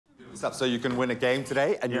Stuff. So you can win a game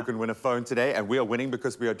today, and you can win a phone today, and we are winning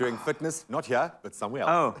because we are doing fitness, not here, but somewhere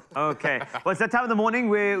else. Oh, okay. Well, it's that time of the morning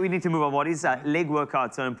where we need to move our bodies. Leg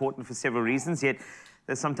workouts are important for several reasons, yet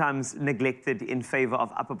they're sometimes neglected in favor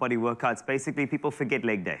of upper body workouts. Basically, people forget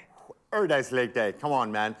leg day. Every day's leg day. Come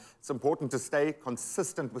on, man. It's important to stay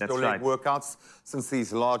consistent with your leg workouts, since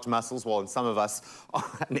these large muscles, well, in some of us, are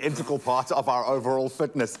an integral part of our overall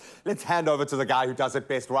fitness. Let's hand over to the guy who does it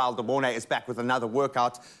best. Ryle, Morny is back with another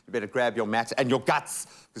workout. You better grab your mat and your guts,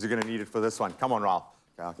 because you're going to need it for this one. Come on, Ryle.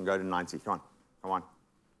 Okay, I can go to 90. Come on. Come on.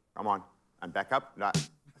 Come on. And back up. No.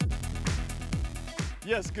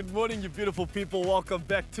 Yes, good morning, you beautiful people. Welcome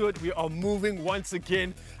back to it. We are moving once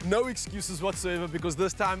again. No excuses whatsoever, because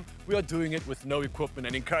this time we are doing it with no equipment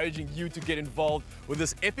and encouraging you to get involved with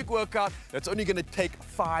this epic workout that's only going to take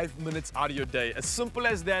 5 minutes out of your day. As simple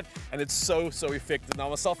as that, and it's so effective. Now,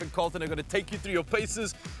 myself and Carlton are going to take you through your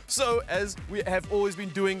paces. So, as we have always been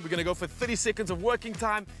doing, we're going to go for 30 seconds of working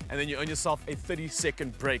time, and then you earn yourself a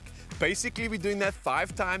 30-second break. Basically, we're doing that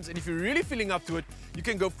 5 times, and if you're really feeling up to it, you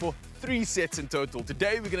can go for 3 sets in total.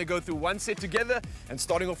 Today, we're going to go through 1 set together, and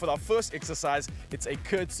starting off with our first exercise, it's a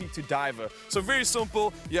curtsy to diver. So very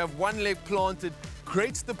simple, you have one leg planted,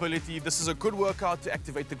 great stability. This is a good workout to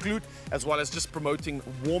activate the glute, as well as just promoting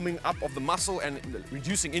warming up of the muscle and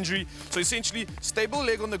reducing injury. So essentially, stable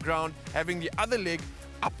leg on the ground, having the other leg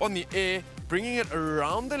up on the air, bringing it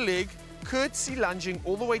around the leg, curtsy lunging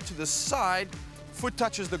all the way to the side, foot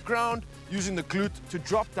touches the ground, using the glute to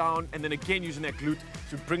drop down, and then again using that glute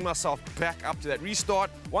to bring myself back up to that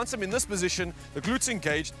restart. Once I'm in this position, the glute's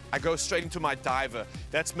engaged, I go straight into my diver.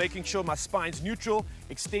 That's making sure my spine's neutral,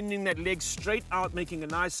 extending that leg straight out, making a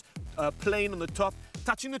nice plane on the top,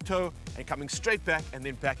 touching the toe, and coming straight back, and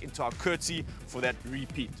then back into our curtsy for that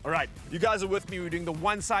repeat. All right, you guys are with me. We're doing the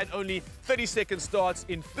one side only. 30-second starts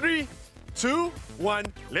in 3, 2, 1,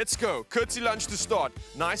 let's go. Curtsy lunge to start.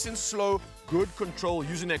 Nice and slow, good control,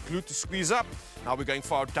 using that glute to squeeze up. Now we're going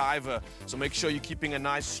for our diver. So make sure you're keeping a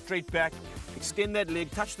nice straight back. Extend that leg,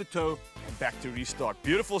 touch the toe, and back to restart.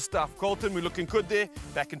 Beautiful stuff. Colton, we're looking good there.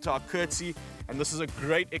 Back into our curtsy. And this is a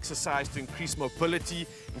great exercise to increase mobility,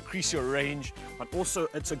 increase your range, but also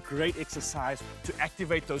it's a great exercise to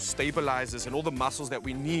activate those stabilizers and all the muscles that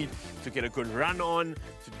we need to get a good run on,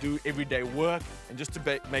 to do everyday work, and just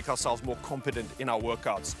to make ourselves more competent in our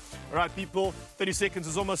workouts. All right, people, 30 seconds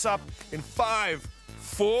is almost up. In 5,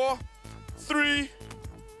 4, 3,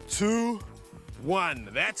 2, 1.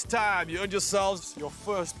 That's time. You earned yourselves your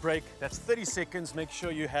first break. That's 30 seconds. Make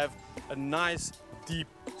sure you have a nice, deep,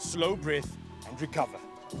 slow breath and recover.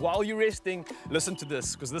 While you're resting, listen to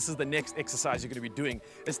this, because this is the next exercise you're going to be doing.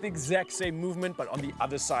 It's the exact same movement, but on the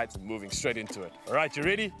other side, so moving straight into it. All right, you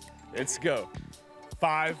ready? Let's go.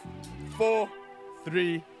 5, 4,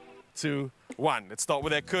 3, 2, 1. Let's start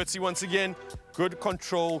with that curtsy once again. Good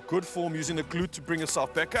control, good form, using the glute to bring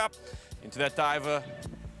yourself back up into that diver.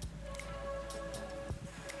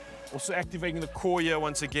 Also activating the core here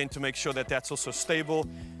once again to make sure that that's also stable.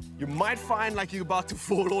 You might find like you're about to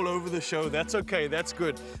fall all over the show. That's okay, that's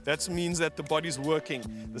good. That means that the body's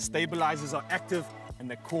working. The stabilizers are active and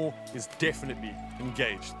the core is definitely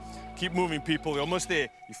engaged. Keep moving, people. You're almost there.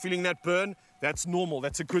 You're feeling that burn? That's normal.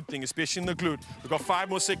 That's a good thing, especially in the glute. We've got 5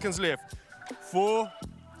 more seconds left. 4,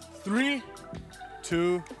 3,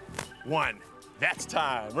 2, 1. That's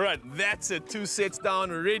time. All right, that's it. 2 sets down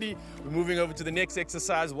already. We're moving over to the next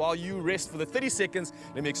exercise. While you rest for the 30 seconds,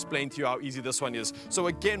 let me explain to you how easy this one is. So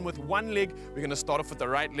again, with one leg, we're gonna start off with the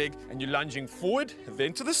right leg, and you're lunging forward,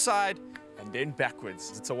 then to the side, and then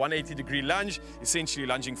backwards. It's a 180-degree lunge, essentially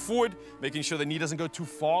lunging forward, making sure the knee doesn't go too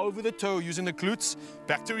far over the toe, using the glutes.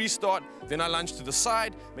 Back to restart. Then I lunge to the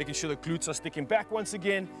side, making sure the glutes are sticking back once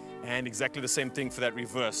again, and exactly the same thing for that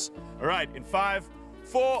reverse. All right, in 5,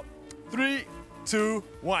 4, 3, 2,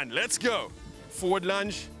 1. Let's go. Forward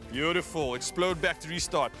lunge. Beautiful. Explode back to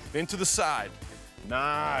restart. Then to the side.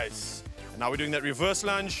 Nice. And now we're doing that reverse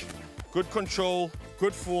lunge. Good control,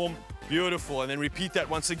 good form. Beautiful. And then repeat that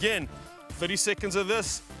once again. 30 seconds of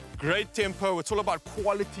this. Great tempo. It's all about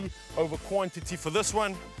quality over quantity for this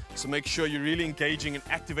one. So make sure you're really engaging and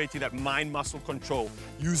activating that mind-muscle control,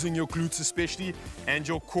 using your glutes especially and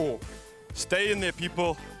your core. Stay in there,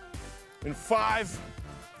 people. In 5,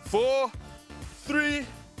 4, 3,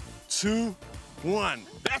 2, 1.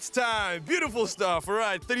 That's time. Beautiful stuff. All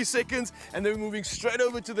right, 30 seconds, and then we're moving straight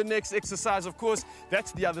over to the next exercise. Of course,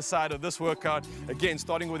 that's the other side of this workout. Again,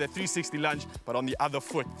 starting with a 360 lunge, but on the other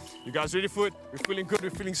foot. You guys ready for it? We're feeling good. We're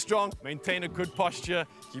feeling strong. Maintain a good posture.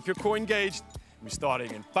 Keep your core engaged. We're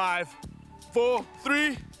starting in 5, 4,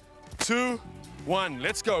 3, 2, 1.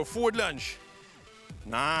 Let's go. Forward lunge.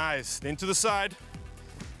 Nice. Then to the side.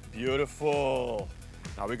 Beautiful.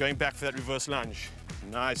 Now we're going back for that reverse lunge.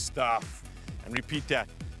 Nice stuff. And repeat that.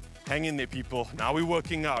 Hang in there, people. Now we're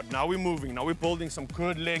working out. Now we're moving. Now we're building some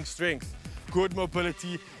good leg strength, good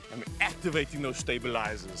mobility, and we're activating those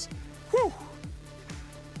stabilizers. Whew.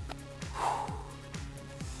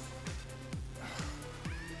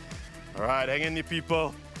 All right, hang in there,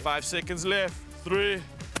 people. 5 seconds left. 3,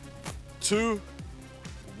 2,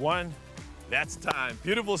 1. That's time.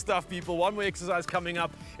 Beautiful stuff, people. One more exercise coming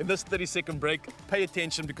up in this 30-second break. Pay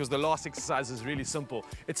attention because the last exercise is really simple.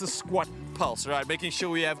 It's a squat pulse, right? Making sure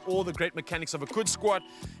we have all the great mechanics of a good squat,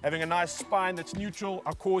 having a nice spine that's neutral,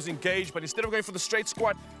 our core is engaged, but instead of going for the straight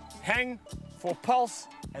squat, hang for pulse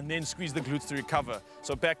and then squeeze the glutes to recover.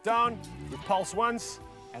 So back down, we pulse once,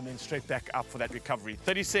 and then straight back up for that recovery.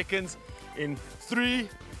 30 seconds in 3,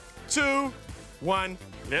 2, 1.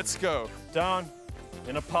 Let's go. Down,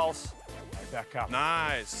 then a pulse. Back up.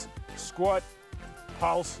 Nice. Squat,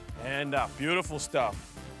 pulse, and up. Beautiful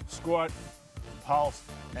stuff. Squat, pulse,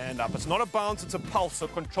 and up. It's not a bounce, it's a pulse, so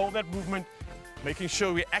control that movement, making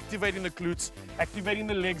sure we're activating the glutes, activating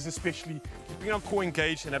the legs especially, keeping our core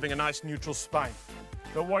engaged and having a nice neutral spine.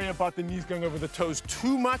 Don't worry about the knees going over the toes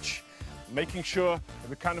too much, making sure that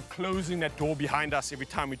we're kind of closing that door behind us every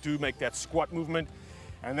time we do make that squat movement.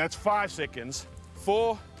 And that's 5 seconds.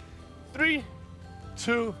 4, 3,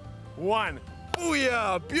 2, 1.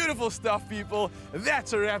 Booyah! Beautiful stuff, people.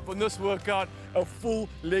 That's a wrap on this workout. A full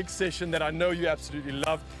leg session that I know you absolutely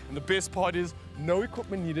love. And the best part is no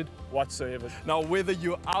equipment needed whatsoever. Now, whether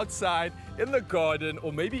you're outside, in the garden,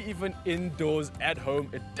 or maybe even indoors at home,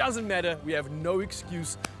 it doesn't matter. We have no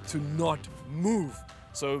excuse to not move.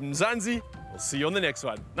 So, Mzansi, we'll see you on the next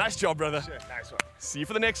one. Nice job, brother. Sure, nice one. See you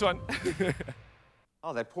for the next one.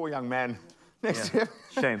 Oh, that poor young man. Next to him.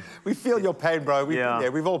 Shame. We feel your pain, bro. We've been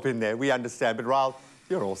there. We've all been there. We understand. But Ryle,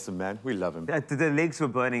 you're awesome, man. We love him. The legs were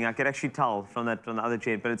burning. I could actually tell from the other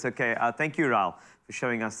gent, but it's okay. Thank you, Ryle, for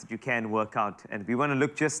showing us that you can work out. And we want to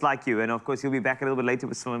look just like you. And of course, you'll be back a little bit later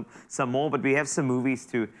with some more, but we have some movies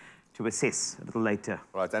to assess a little later.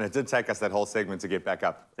 Right, and it did take us that whole segment to get back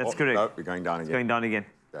up. That's correct. No, we're going down again. It's going down again.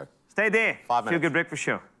 Go. Stay there. 5 minutes. Feel Good Breakfast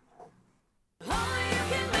Show.